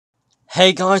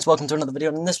Hey guys, welcome to another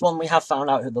video. In this one we have found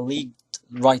out who the lead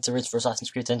writer is for Assassin's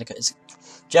Creed Syndicate. It's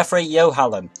Jeffrey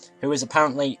Yohalem, who is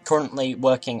apparently currently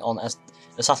working on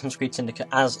Assassin's Creed Syndicate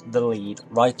as the lead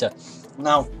writer.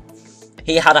 Now,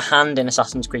 he had a hand in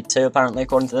Assassin's Creed 2 apparently,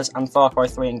 according to this, and Far Cry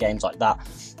 3 and games like that.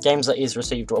 Games that he's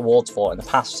received awards for in the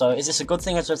past. So is this a good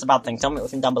thing or is this a bad thing? Tell me what you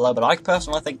think down below, but I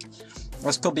personally think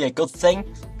this could be a good thing,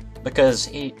 because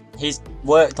he's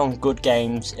worked on good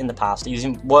games in the past. He's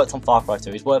worked on Far Cry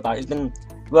 2. He's been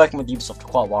working with Ubisoft for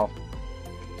quite a while,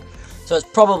 so it's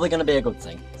probably going to be a good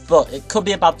thing. But it could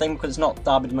be a bad thing because it's not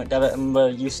Darby McDevitt, and we're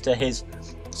used to his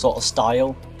sort of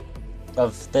style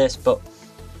of this. But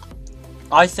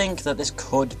I think that this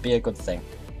could be a good thing.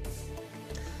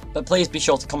 But please be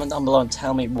sure to comment down below and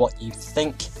tell me what you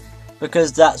think,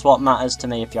 because that's what matters to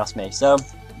me, if you ask me. So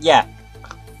yeah,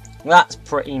 that's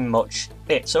pretty much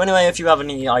it. So anyway, if you have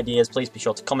any ideas, please be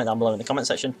sure to comment down below in the comment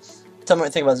section. Tell me what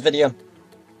you think about this video,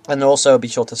 and also be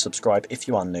sure to subscribe if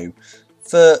you are new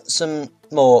for some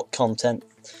more content.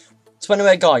 So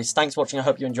anyway guys, thanks for watching. I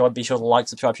hope you enjoyed. Be sure to like,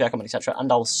 subscribe, share, comment, etc.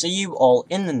 And I'll see you all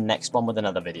in the next one with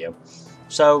another video.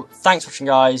 So thanks for watching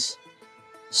guys.